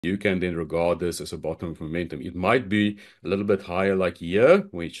you can then regard this as a bottom of momentum. It might be a little bit higher like here,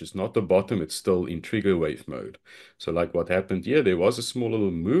 which is not the bottom, it's still in trigger wave mode. So like what happened here, there was a small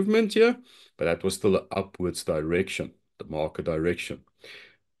little movement here, but that was still an upwards direction, the market direction.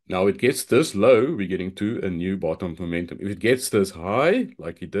 Now it gets this low, we're getting to a new bottom of momentum. If it gets this high,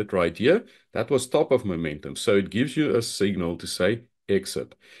 like it did right here, that was top of momentum. So it gives you a signal to say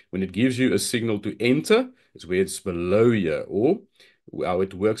exit. When it gives you a signal to enter, it's where it's below here. Or how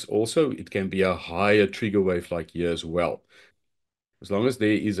it works also, it can be a higher trigger wave like here as well. As long as there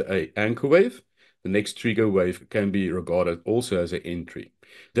is a anchor wave, the next trigger wave can be regarded also as an entry.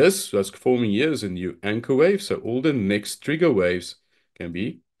 This was forming here as a new anchor wave, so all the next trigger waves can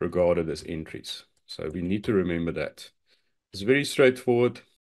be regarded as entries. So we need to remember that. It's very straightforward.